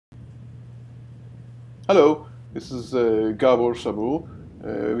Hello, this is Gabor Sabur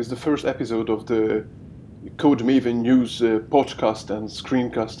with the first episode of the Code Maven News podcast and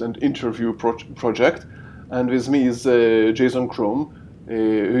screencast and interview project. And with me is Jason Crome,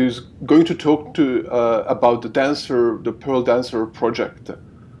 who's going to talk about the Perl Dancer project.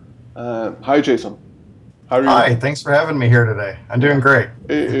 Hi, Jason. How are you? Hi, thanks for having me here today. I'm doing great.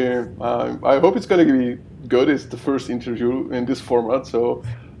 I hope it's going to be good. It's the first interview in this format, so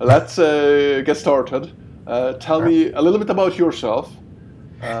let's get started. Tell me a little bit about yourself.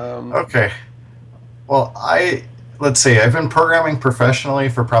 Okay. Well, let's see. I've been programming professionally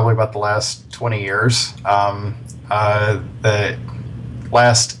for probably about the last 20 years. The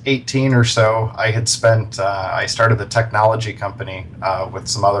last 18 or so, I started the technology company with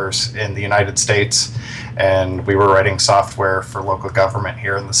some others in the United States, and we were writing software for local government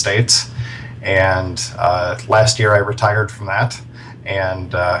here in the States. And last year I retired from that.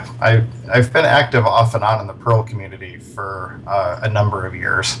 And I've been active off and on in the Perl community for a number of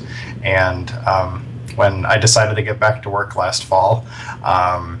years. And when I decided to get back to work last fall,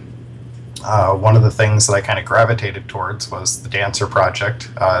 one of the things that I kind of gravitated towards was the Dancer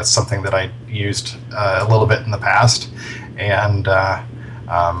project. It's something that I used a little bit in the past. And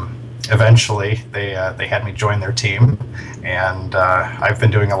eventually they had me join their team. And I've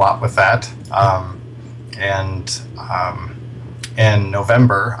been doing a lot with that. In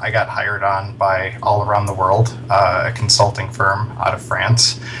November, I got hired on by All Around the World, a consulting firm out of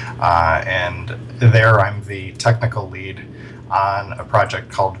France, and there I'm the technical lead on a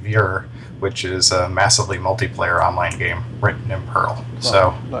project called Vur, which is a massively multiplayer online game written in Perl. Oh,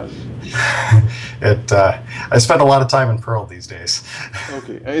 so nice. I spend a lot of time in Perl these days.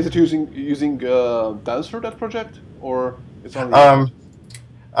 Okay, and is it using Dancer, that project, or it's only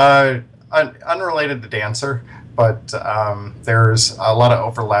unrelated to Dancer? But there's a lot of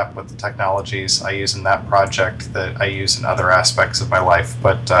overlap with the technologies I use in that project that I use in other aspects of my life.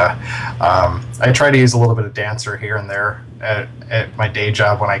 But I try to use a little bit of Dancer here and there at my day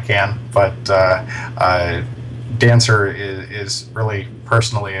job when I can. But Dancer is really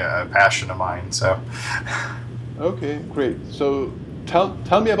personally a passion of mine. So. Okay, great. So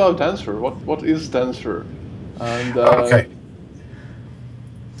tell me about Dancer. What is Dancer? And okay.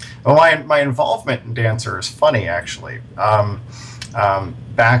 Well, my involvement in Dancer is funny, actually.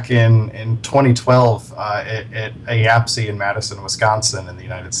 Back in 2012 at AYAPSE in Madison, Wisconsin in the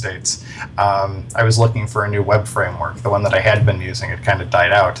United States, I was looking for a new web framework. The one that I had been using had kind of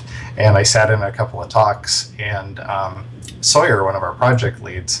died out. And I sat in a couple of talks, and Sawyer, one of our project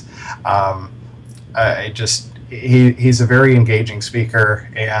leads, he's a very engaging speaker,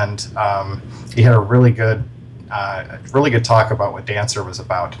 and he had a really good talk about what Dancer was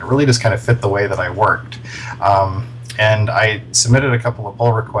about. And it really just kind of fit the way that I worked. And I submitted a couple of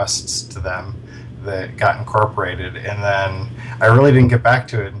pull requests to them that got incorporated, and then I really didn't get back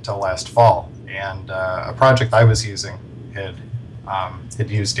to it until last fall. And a project I was using had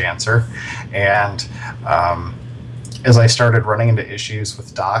used Dancer, and as I started running into issues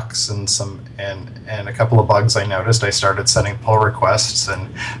with docs and a couple of bugs I noticed, I started sending pull requests,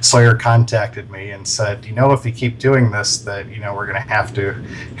 and Sawyer contacted me and said, if you keep doing this, that we're going to have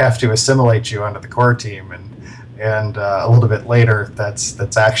to assimilate you onto the core team. And a little bit later,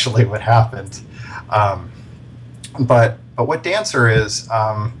 that's actually what happened. But what Dancer is,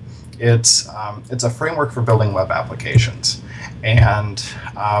 it's a framework for building web applications. And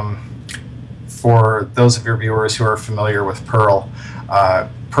for those of your viewers who are familiar with Perl,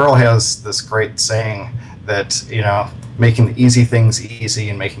 Perl has this great saying that, making the easy things easy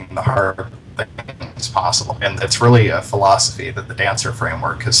and making the hard things possible. And that's really a philosophy that the Dancer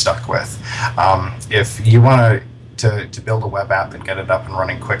framework has stuck with. If you want to build a web app and get it up and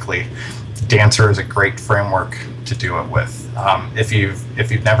running quickly, Dancer is a great framework to do it with. If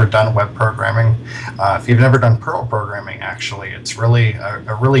you've never done web programming, if you've never done Perl programming, actually, it's really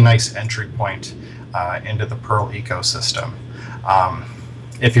a really nice entry point into the Perl ecosystem.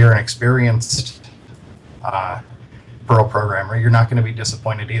 If you're an experienced Perl programmer, you're not going to be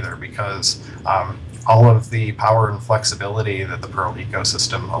disappointed either, because all of the power and flexibility that the Perl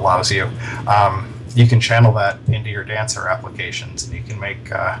ecosystem allows you, you can channel that into your Dancer applications, and you can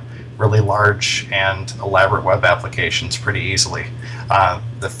make really large and elaborate web applications pretty easily.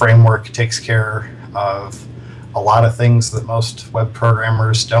 The framework takes care of a lot of things that most web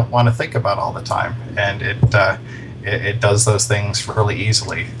programmers don't want to think about all the time, and it does those things really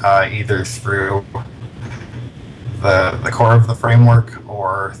easily, either through the core of the framework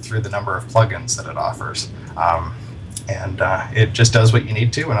or through the number of plugins that it offers. And it just does what you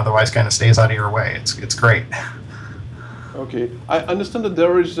need to, and otherwise kind of stays out of your way. It's great. Okay, I understand that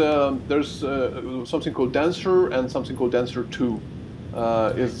there's something called Dancer and something called Dancer 2.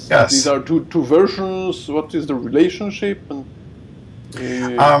 Is these Yes. are two versions? What is the relationship? And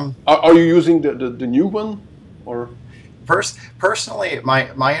Um, are you using the new one or? Personally,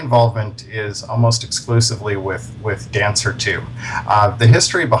 my involvement is almost exclusively with Dancer 2. The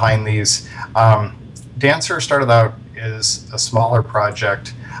history behind these, Dancer started out as a smaller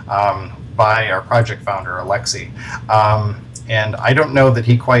project by our project founder, Alexei. And I don't know that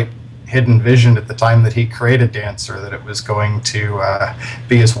he quite had envisioned at the time that he created Dancer that it was going to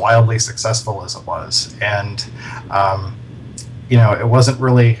be as wildly successful as it was. And, it wasn't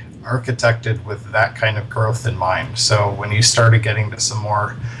really architected with that kind of growth in mind. So when you started getting to some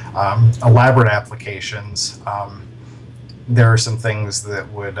more elaborate applications, there are some things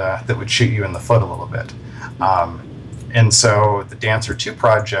that would shoot you in the foot a little bit. And so the Dancer 2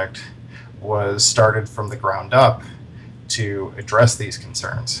 project was started from the ground up to address these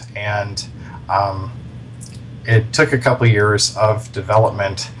concerns. And it took a couple years of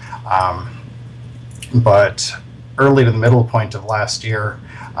development, but early to the middle point of last year,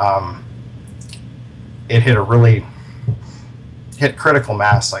 it hit critical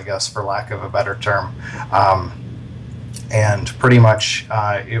mass, I guess, for lack of a better term. And pretty much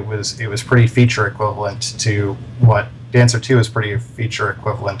it was pretty feature equivalent to what Dancer 2 is pretty feature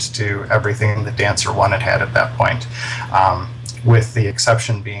equivalent to everything that Dancer 1 had at that point, with the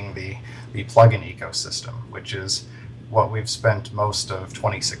exception being the plugin ecosystem, which is what we've spent most of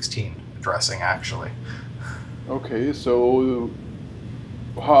 2016 addressing, actually. Okay, so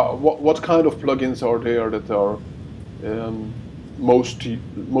what kind of plugins are there that are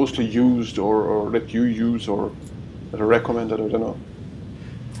mostly used or that you use or that are recommended? I don't know.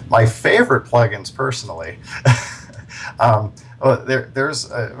 My favorite plugins, personally,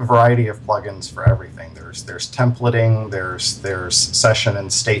 there's a variety of plugins for everything. There's templating, there's session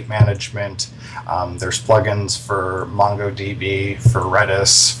and state management, there's plugins for MongoDB, for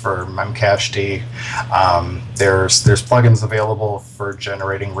Redis, for Memcached. There's plugins available for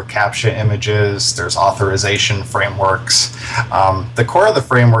generating reCAPTCHA images. There's authorization frameworks. The core of the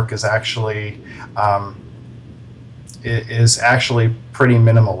framework is actually pretty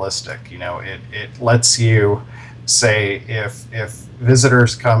minimalistic. It lets you say if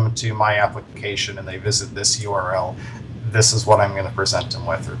visitors come to my application and they visit this URL, this is what I'm going to present them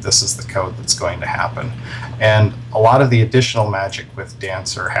with, or this is the code that's going to happen. And a lot of the additional magic with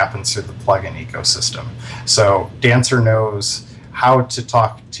Dancer happens through the plugin ecosystem. So Dancer knows how to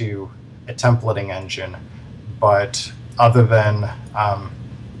talk to a templating engine, but other than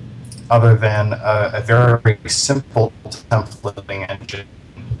a very simple templating engine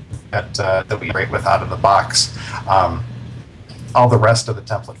that we integrate with out of the box, all the rest of the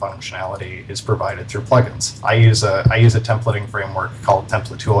template functionality is provided through plugins. I use a templating framework called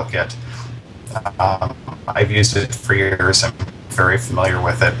Template Toolkit. I've used it for years. I'm very familiar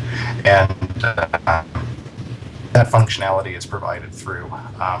with it, and that functionality is provided through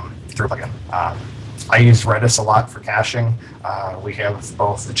plugin. I use Redis a lot for caching. We have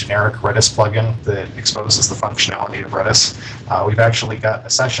both the generic Redis plugin that exposes the functionality of Redis. We've actually got a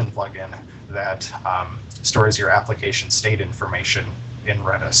session plugin that stores your application state information in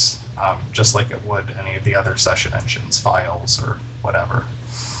Redis, just like it would any of the other session engines, files, or whatever.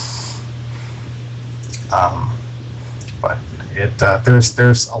 But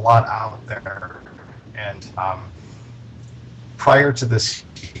there's a lot out there, and prior to this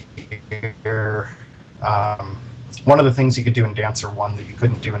year, one of the things you could do in Dancer 1 that you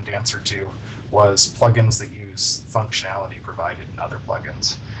couldn't do in Dancer 2 was plugins that use functionality provided in other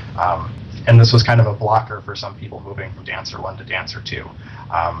plugins. And this was kind of a blocker for some people moving from Dancer 1 to Dancer 2.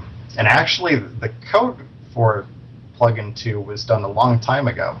 And actually, the code for plugin 2 was done a long time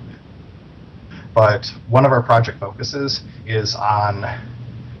ago. But one of our project focuses is on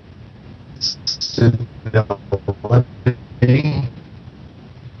stability.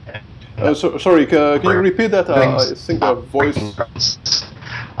 Sorry, can you repeat that? I think the voice.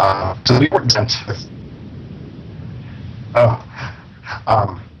 To the extent,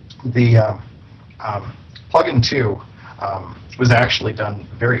 the plugin 2 was actually done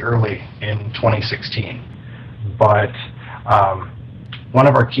very early in 2016, but one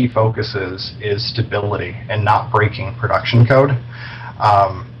of our key focuses is stability and not breaking production code.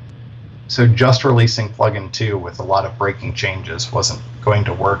 So just releasing plugin 2 with a lot of breaking changes wasn't going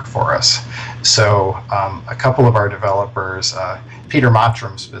to work for us. So a couple of our developers, Peter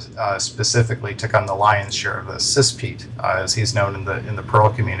Mottram specifically, took on the lion's share of the syspete, as he's known in the Perl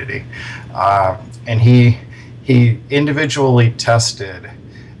community, and he individually tested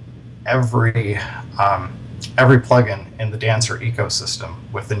every every plugin in the Dancer ecosystem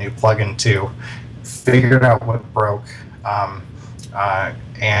with the new plugin 2, figured out what broke,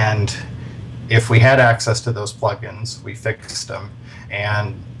 and if we had access to those plugins, we fixed them.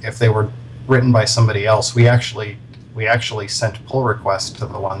 And if they were written by somebody else, we actually sent pull requests to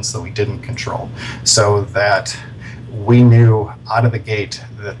the ones that we didn't control, so that we knew out of the gate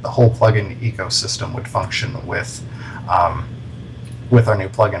that the whole plugin ecosystem would function with our new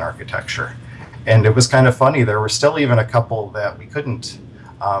plugin architecture. And it was kind of funny. There were still even a couple that we couldn't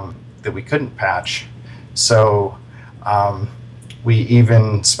patch. So we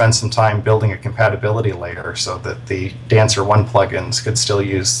even spent some time building a compatibility layer so that the Dancer 1 plugins could still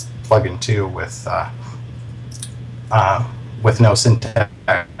use plugin 2 with no syntax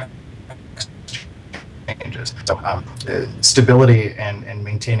changes. So stability and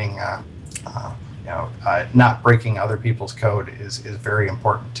maintaining, not breaking other people's code is very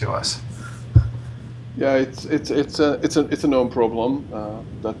important to us. Yeah, it's a known problem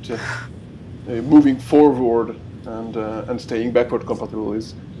that moving forward and staying backward compatible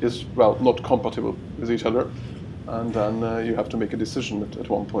is well, not compatible with each other, and then you have to make a decision at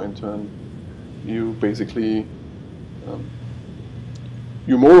one point, and you basically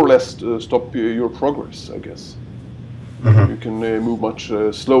you more or less stop your progress, I guess. Mm-hmm. You can move much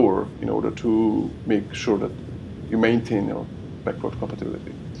slower in order to make sure that you maintain your backward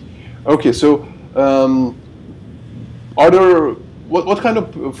compatibility. Okay, so are there what kind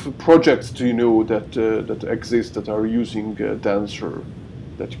of projects do you know that that exist that are using Dancer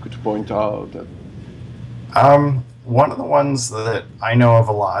that you could point out? One of the ones that I know of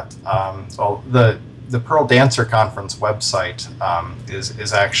a lot, well, the Perl Dancer Conference website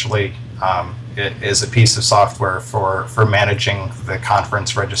is actually is a piece of software for managing the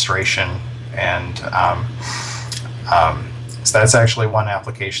conference registration, and so that's actually one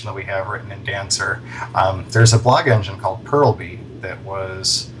application that we have written in Dancer. There's a blog engine called Perlby that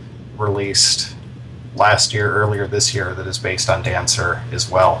was released earlier this year, that is based on Dancer as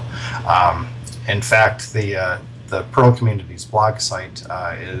well. In fact, the Perl community's blog site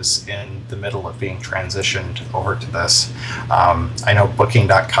is in the middle of being transitioned over to this. I know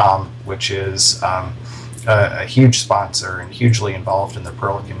Booking.com, which is a huge sponsor and hugely involved in the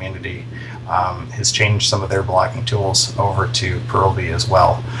Perl community, has changed some of their blogging tools over to Perlby as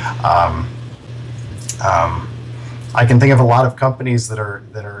well. I can think of a lot of companies that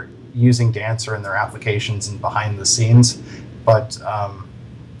are using Dancer in their applications and behind the scenes, but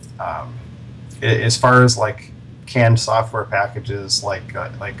as far as like canned software packages like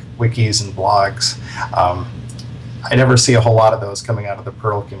wikis and blogs, I never see a whole lot of those coming out of the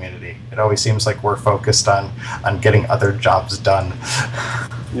Perl community. It always seems like we're focused on getting other jobs done.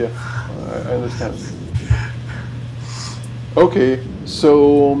 Yeah, I understand. Okay,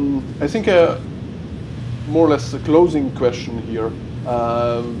 so I think more or less a closing question here.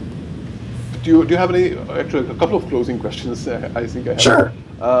 Do you have any? Actually, a couple of closing questions. I think I have. Sure.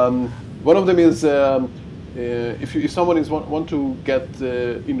 One of them is if someone want to get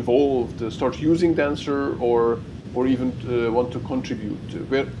involved, start using Dancer, or even want to contribute,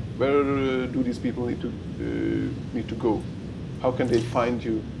 where do these people need to go? How can they find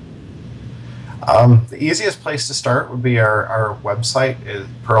you? The easiest place to start would be our website is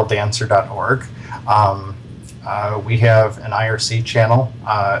perldancer.org. We have an IRC channel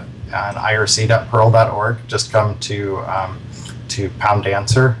on irc.perl.org. Just come to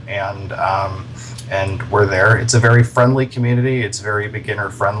 #Dancer and we're there. It's a very friendly community. It's very beginner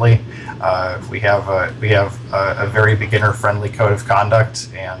friendly. We have a very beginner friendly code of conduct,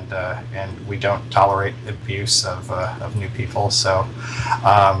 and we don't tolerate abuse of new people. So,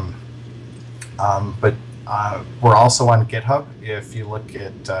 but we're also on GitHub. If you look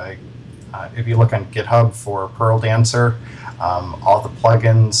on GitHub for Perl Dancer, all the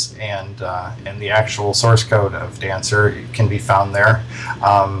plugins and the actual source code of Dancer can be found there.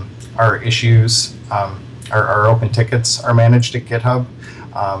 Our issues, our open tickets are managed at GitHub,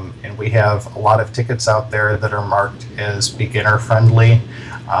 and we have a lot of tickets out there that are marked as beginner friendly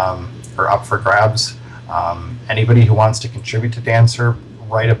or up for grabs. Anybody who wants to contribute to Dancer,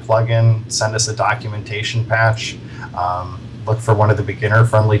 write a plugin, send us a documentation patch, look for one of the beginner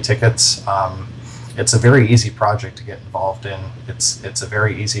friendly tickets. It's a very easy project to get involved in. It's a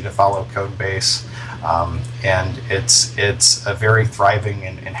very easy to follow code base, and it's a very thriving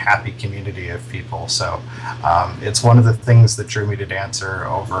and happy community of people. So it's one of the things that drew me to Dancer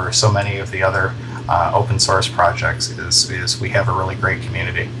over so many of the other open source projects is we have a really great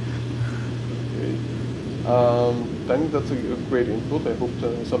community. Okay. I think that's a great input. I hope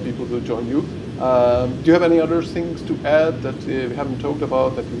some people will join you. Do you have any other things to add that we haven't talked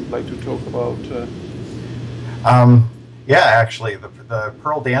about that you would like to talk about? Yeah, actually, the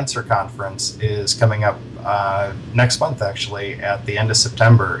Perl Dancer Conference is coming up next month, actually, at the end of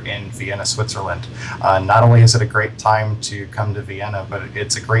September in Vienna, Switzerland. Not only is it a great time to come to Vienna, but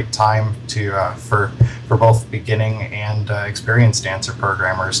it's a great time to for both beginning and experienced dancer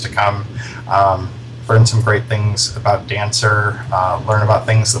programmers to come learn some great things about Dancer, learn about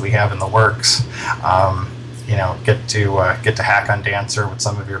things that we have in the works. You know, get to hack on Dancer with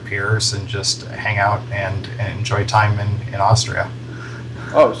some of your peers and just hang out and enjoy time in Austria.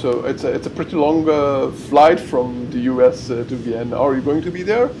 Oh, so it's a pretty long flight from the US to Vienna. Are you going to be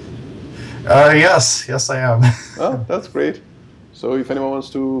there? Yes, I am. Oh, that's great. So if anyone wants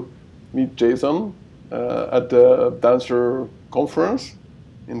to meet Jason at the Dancer conference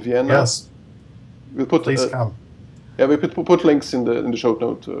in Vienna, Yes, we'll put please come. yeah, we put links in the show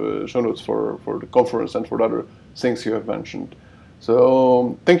notes for the conference and for the other things you have mentioned.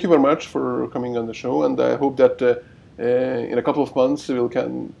 So thank you very much for coming on the show, and I hope that in a couple of months we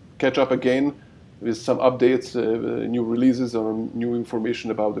can catch up again with some updates, new releases, or new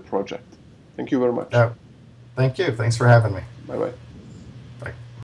information about the project. Thank you very much. Yeah, thank you. Thanks for having me. Bye bye.